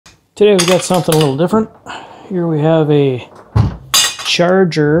Today we've got something a little different. Here we have a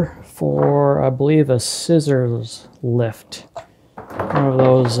charger for, I believe, a scissors lift. One of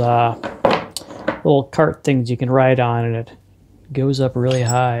those little cart things you can ride on, and it goes up really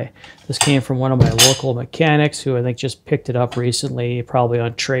high. This came from one of my local mechanics who I think just picked it up recently, probably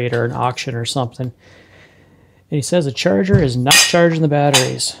on trade or an auction or something. And he says the charger is not charging the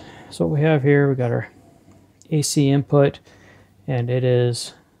batteries. So what we have here, we got our AC input, and it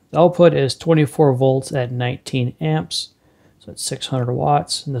is, the output is 24 volts at 19 amps. So it's 600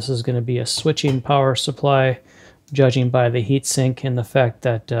 watts, and this is going to be a switching power supply, judging by the heatsink and the fact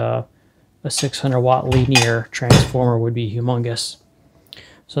that a 600 watt linear transformer would be humongous.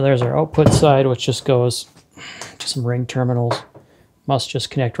 So there's our output side, which just goes to some ring terminals. Must just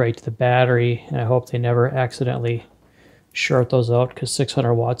connect right to the battery, and I hope they never accidentally short those out, because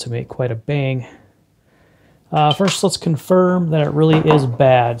 600 watts would make quite a bang. First, let's confirm that it really is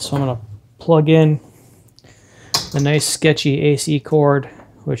bad. So I'm going to plug in a nice sketchy AC cord,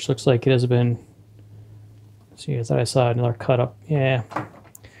 which looks like it has been, see, I thought I saw another cut up. Yeah,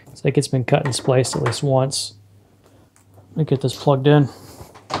 it's like it's been cut and spliced at least once. Let me get this plugged in.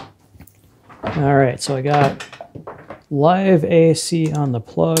 All right, so I got live AC on the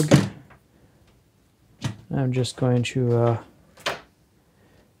plug. I'm just going to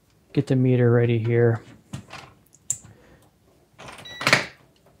get the meter ready here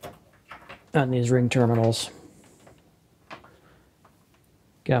on these ring terminals.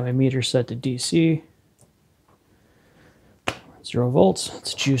 Got my meter set to DC. 0 volts.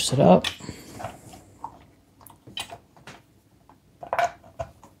 Let's juice it up.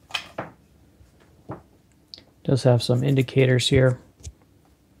 Does have some indicators here.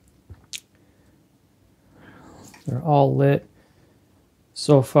 They're all lit.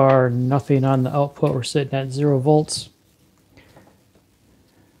 So far, nothing on the output. We're sitting at 0 volts.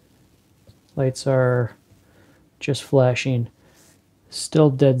 Lights are just flashing. Still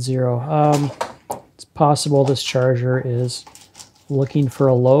dead zero. It's possible this charger is looking for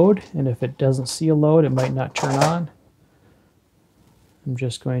a load, and if it doesn't see a load, it might not turn on. I'm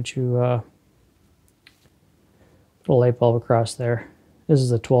just going to put a light bulb across there. This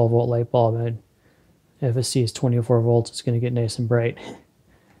is a 12 volt light bulb, and if it sees 24 volts, it's going to get nice and bright.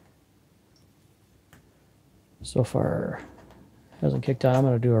 So far, it hasn't kicked on. I'm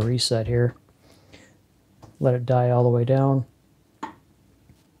going to do a reset here. Let it die all the way down.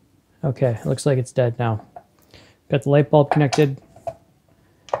 Okay, looks like it's dead now. Got the light bulb connected.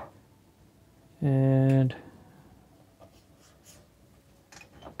 And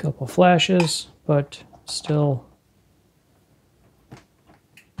a couple flashes, but still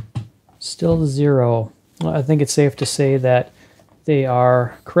zero. Well, I think it's safe to say that they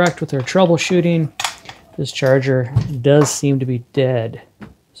are correct with their troubleshooting. This charger does seem to be dead.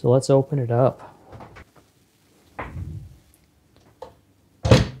 So let's open it up.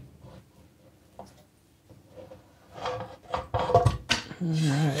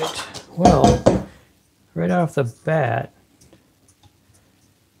 Alright, well, right off the bat,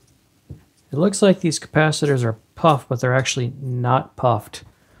 it looks like these capacitors are puffed, but they're actually not puffed.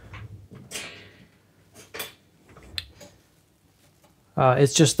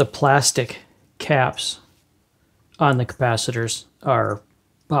 It's just the plastic caps on the capacitors are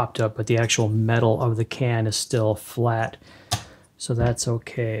popped up, but the actual metal of the can is still flat, so that's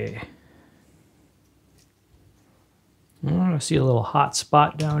okay. I see a little hot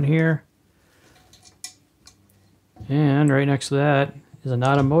spot down here. And right next to that is an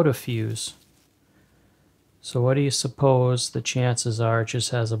automotive fuse. So what do you suppose the chances are it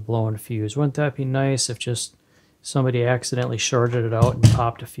just has a blown fuse? Wouldn't that be nice if just somebody accidentally shorted it out and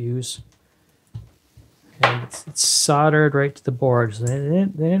popped a fuse? And it's soldered right to the board. So they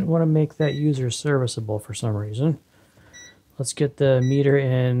didn't want to make that user serviceable for some reason. Let's get the meter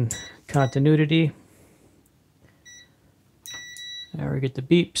in continuity. There we get the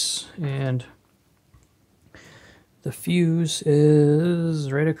beeps, and the fuse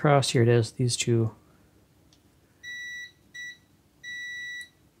is right across here. It is, these two.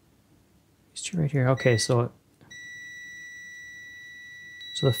 These two right here. Okay, so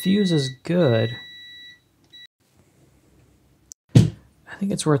the fuse is good. I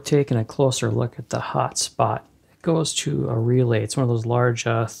think it's worth taking a closer look at the hot spot. It goes to a relay. It's one of those large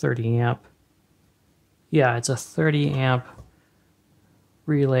 30 amp. Yeah, it's a 30 amp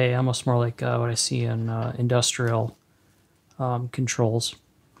relay, almost more like what I see in industrial controls.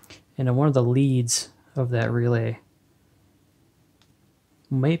 And then one of the leads of that relay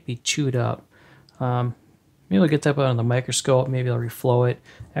might be chewed up. Maybe I'll get that out on the microscope. Maybe I'll reflow it.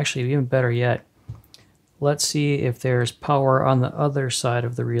 Actually, even better yet, let's see if there's power on the other side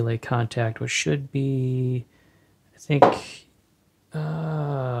of the relay contact, which should be, I think,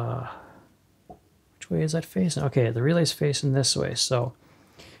 which way is that facing? Okay, the relay's facing this way. So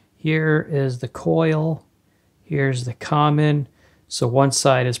here is the coil, here's the common. So one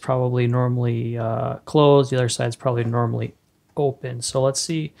side is probably normally closed, the other side is probably normally open. So let's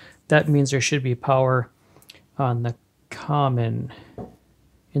see, that means there should be power on the common.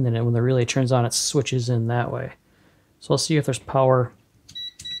 And then when the relay turns on, it switches in that way. So let's see if there's power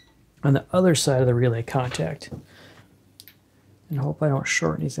on the other side of the relay contact. And hope I don't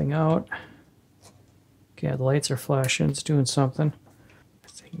short anything out. Okay, the lights are flashing, it's doing something. I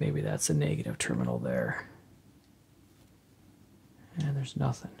think maybe that's a negative terminal there. And there's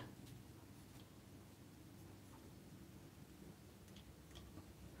nothing.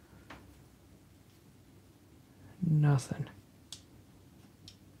 Nothing.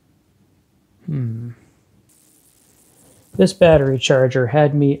 This battery charger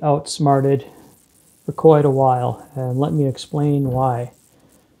had me outsmarted for quite a while, and let me explain why.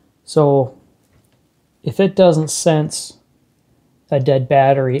 So if it doesn't sense a dead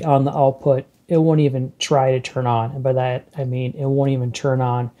battery on the output, it won't even try to turn on. And by that I mean it won't even turn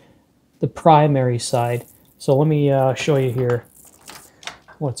on the primary side. So let me show you here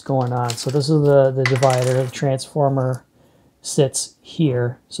what's going on. So this is the divider. The transformer sits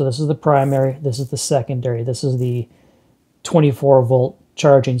here. So this is the primary, this is the secondary, this is the 24 volt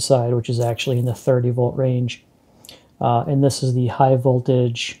charging side, which is actually in the 30 volt range. And this is the high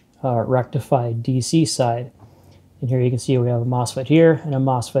voltage rectified DC side. And here you can see we have a MOSFET here and a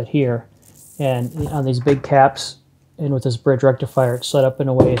MOSFET here. And on these big caps and with this bridge rectifier, it's set up in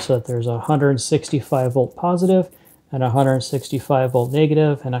a way so that there's a 165 volt positive and 165 volt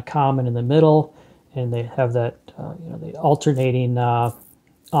negative and a common in the middle. And they have that, the alternating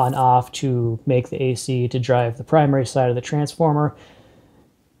on-off to make the AC to drive the primary side of the transformer.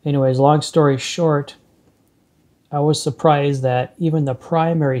 Anyways, long story short, I was surprised that even the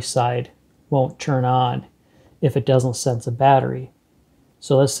primary side won't turn on if it doesn't sense a battery.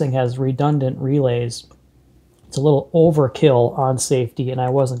 So this thing has redundant relays. It's a little overkill on safety, and I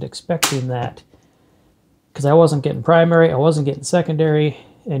wasn't expecting that because I wasn't getting primary, I wasn't getting secondary,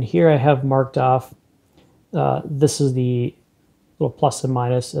 and here I have marked off, this is the little plus and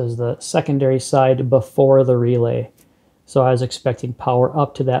minus as the secondary side before the relay. So I was expecting power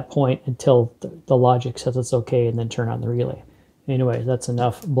up to that point until the logic says it's okay and then turn on the relay. Anyway, that's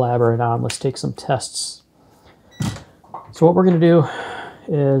enough blabbering on. Let's take some tests. So what we're going to do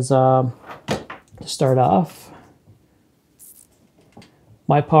is to start off,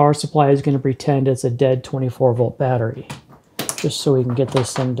 my power supply is going to pretend it's a dead 24 volt battery just so we can get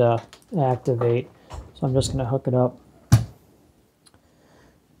this thing to activate. So I'm just going to hook it up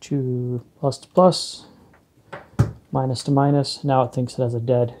to plus to plus, minus to minus. Now it thinks it has a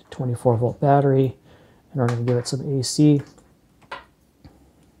dead 24 volt battery, and we're going to give it some AC.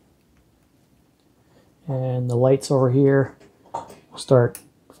 And the lights over here will start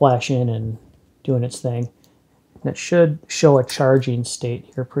flashing and doing its thing. And it should show a charging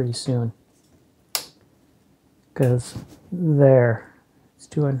state here pretty soon, because there, it's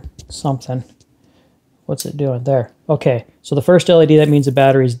doing something. What's it doing there? Okay, so the first LED, that means the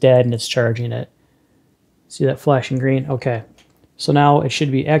battery's dead and it's charging it. See that flashing green? Okay, so now it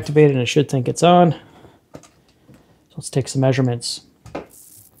should be activated and it should think it's on. So let's take some measurements.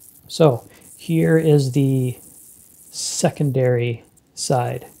 So here is the secondary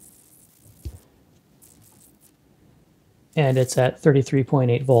side, and it's at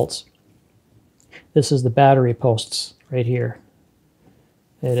 33.8 volts. This is the battery posts right here.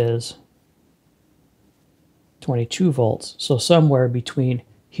 It is 22 volts. So somewhere between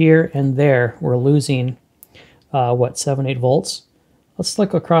here and there, we're losing, 7, 8 volts. Let's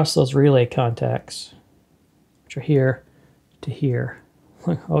look across those relay contacts, which are here to here.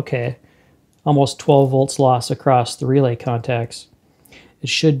 Okay, almost 12 volts loss across the relay contacts. It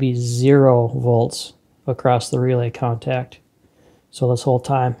should be 0 volts across the relay contact. So this whole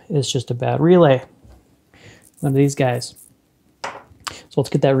time is just a bad relay. One of these guys. So let's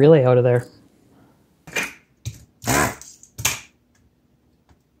get that relay out of there.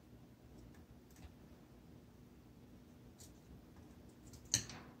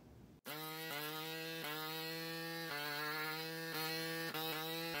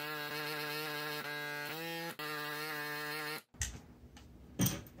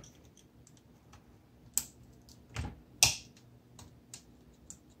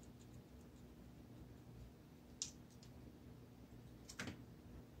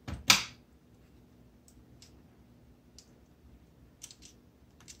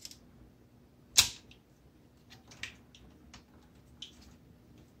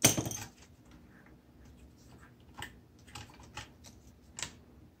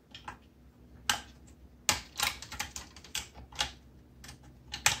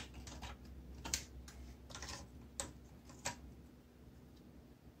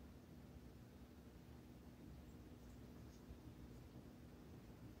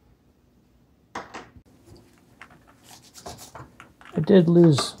 I did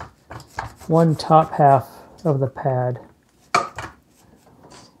lose one top half of the pad.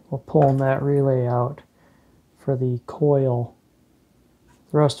 We're pulling that relay out for the coil.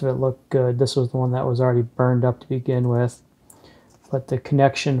 The rest of it looked good. This was the one that was already burned up to begin with. But the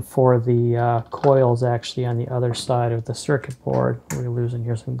connection for the coil is actually on the other side of the circuit board. We're losing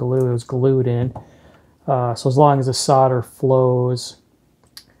here some glue. It was glued in. So as long as the solder flows,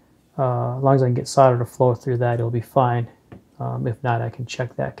 as long as I can get solder to flow through that, it'll be fine. If not, I can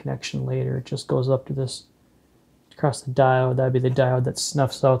check that connection later. It just goes up to this, across the diode. That'd be the diode that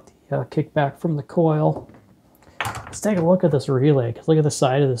snuffs out the kickback from the coil. Let's take a look at this relay, because look at the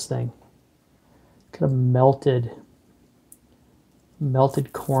side of this thing. Kind of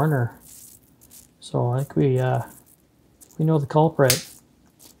melted corner. So I think we know the culprit.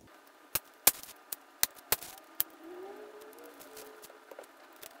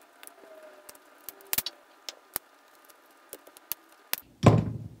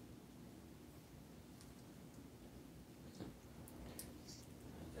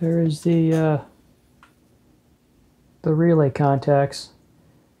 There is the relay contacts.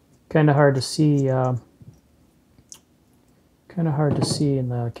 Kind of hard to see. Kind of hard to see in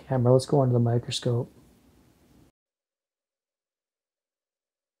the camera. Let's go into the microscope.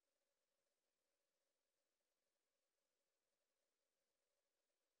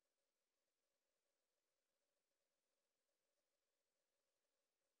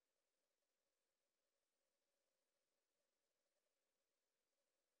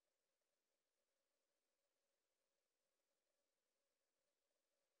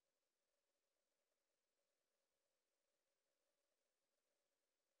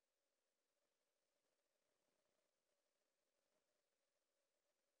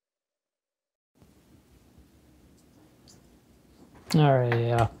 All right,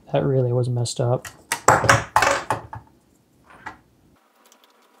 yeah, that relay was messed up.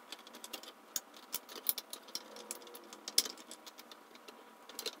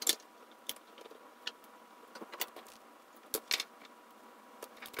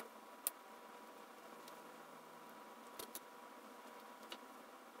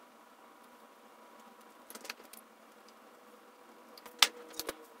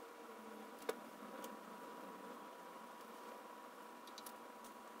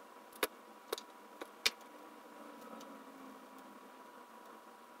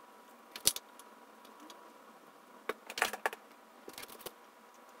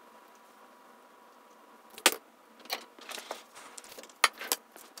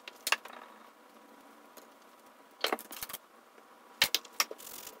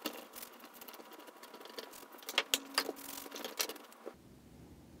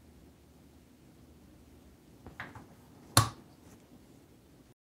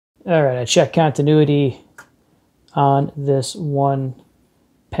 All right, I checked continuity on this one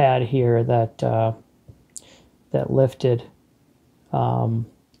pad here that that lifted.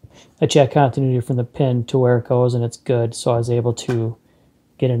 I checked continuity from the pin to where it goes, and it's good. So I was able to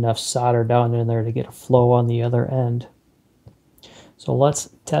get enough solder down in there to get a flow on the other end. So let's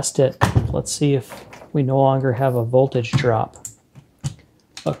test it. Let's see if we no longer have a voltage drop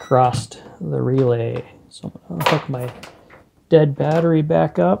across the relay. So I'm going to hook my dead battery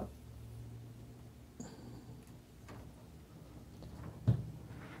back up.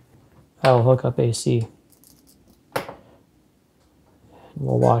 I'll hook up AC. And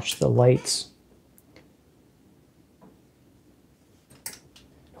we'll watch the lights.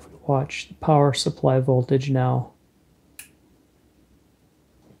 If we watch the power supply voltage now.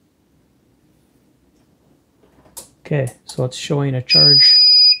 Okay, so it's showing a charge.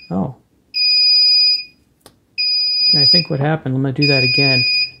 Oh. I think what happened, I'm going to do that again.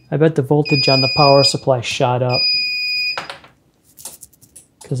 I bet the voltage on the power supply shot up.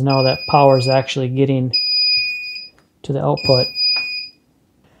 Because now that power is actually getting to the output.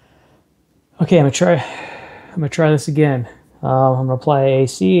 Okay, I'm gonna try this again. I'm gonna apply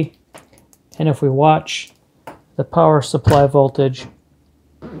AC, and if we watch the power supply voltage,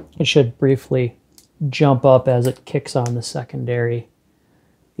 it should briefly jump up as it kicks on the secondary,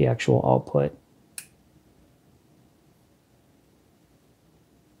 the actual output.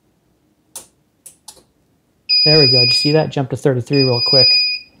 There we go. Did you see that? Jump to 33 real quick.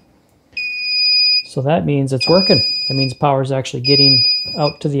 So that means it's working. That means power is actually getting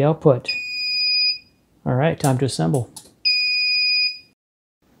out to the output. All right, time to assemble.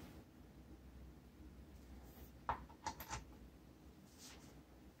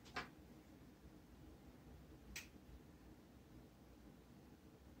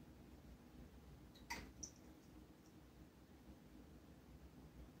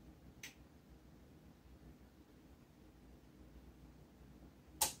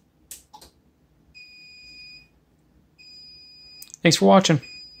 Thanks for watching.